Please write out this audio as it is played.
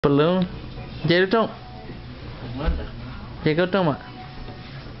Balloon. Vậy trong. Vậy có trong ạ.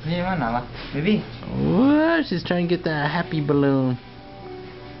 Ini mana lah, baby? What? She's trying to get that happy balloon.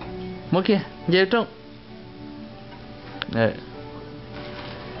 Mua kia, vậy trong. Đấy.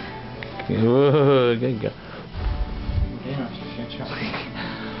 Whoa, good girl.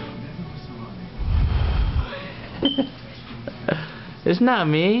 It's not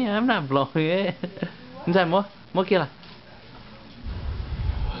me. I'm not blowing it. Inside more kia là.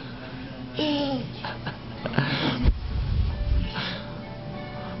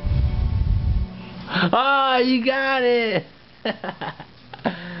 Oh, you got it!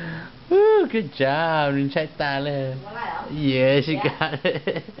 Woo, good job. Mình chạy ta lên. Yeah, she got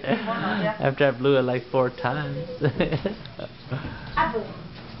it. After I blew it like 4 times.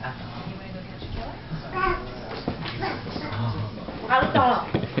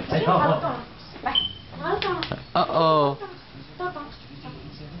 Uh-oh.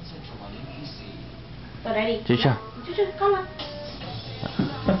 Chicha.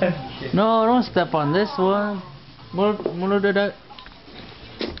 No, don't step on this one. What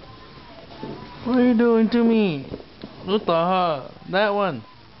are you doing to me? What the hell? That one.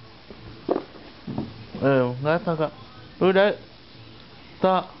 Oh, that's not good. Do that.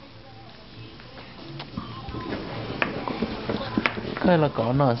 Stop. Cái là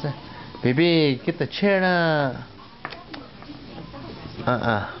có nó sẽ. Baby, get the chair na.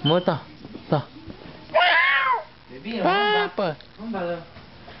 Mua to. Baby, Papa. không bao giờ.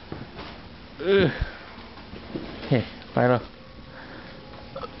 Hey, phải rồi.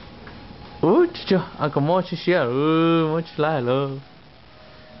 Chưa, còn mua chút xíu. Mua chút lại rồi.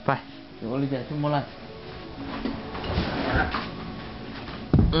 Phải, chúng tôi đi mua lại.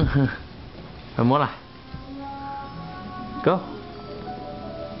 Rồi mua lại. Go.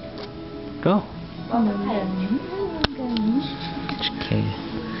 Okay.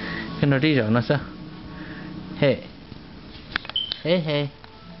 Cái nó đi rồi nó sao? Hey.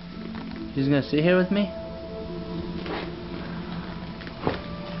 She's gonna sit here with me?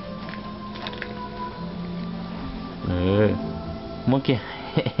 Mua kìa.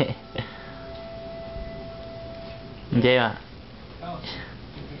 Vậy à?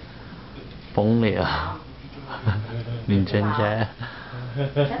 Bóng lìa. Mình chân cha.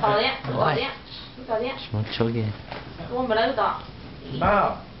 Một chỗ kìa.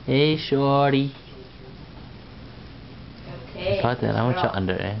 Hey shorty. Okay. Put that, I want you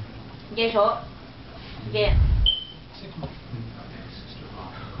under there. Ghê số. Ghê.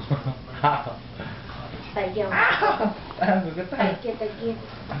 Tay kia. Tay kia.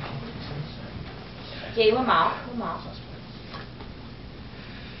 Chị mới mỏ.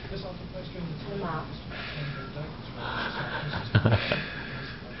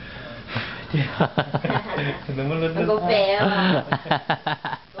 Đừng có phè mà.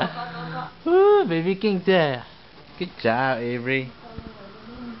 Baby king there. Good job, Avery.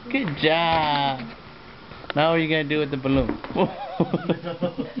 Good job. Now what are you gonna do with the balloon?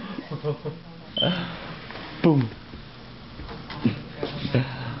 Boom.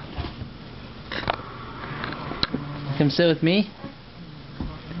 Come sit with me.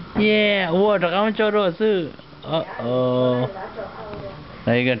 Yeah. Whoa, I'm cho đồ sư. Uh-oh.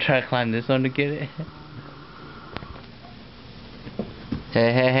 Now you're gonna try to climb this one to get it.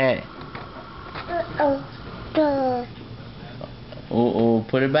 Hey. Oh,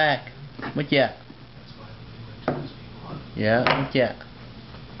 put it back. Mất chưa? Yeah, mất chưa?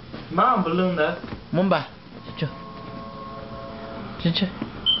 Mom, balloon đó. Muốn bà? Chưa.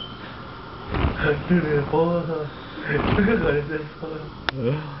 Đưa phố thôi. Đưa phố.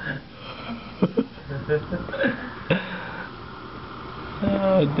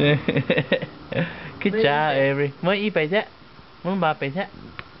 Oh, damn. Good job, Avery. Mới y bày thế. Muốn bà bày thế.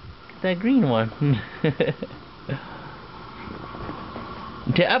 That green one.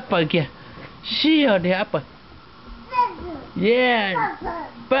 The upper kia. Shield the upper. Yeah.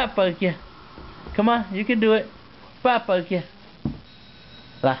 Papa kia. Come on, you can do it. Papa kia.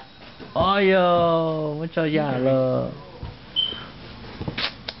 Là. Ôi yo, mới cho già rồi.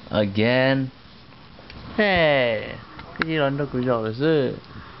 Again. Hey. Cái gì đó nó cũng rồi chứ.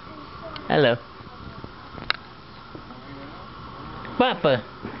 Hello. Papa.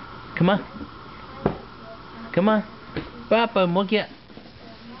 Come on. Papa, mua kia.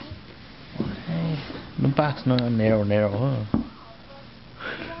 Nó box nó narrow huh?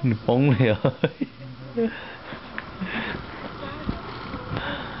 Nó phóng lìa.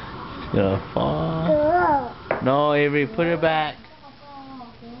 Gonna fall. No, Avery, put it back.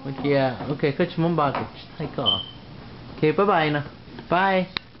 Yeah, okay, catch mom back. Take off. Okay, bye now. Bye.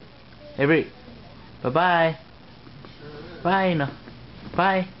 Avery. Bye. Bye now. Bye.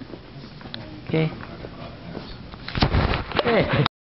 Bye. Okay. Hey.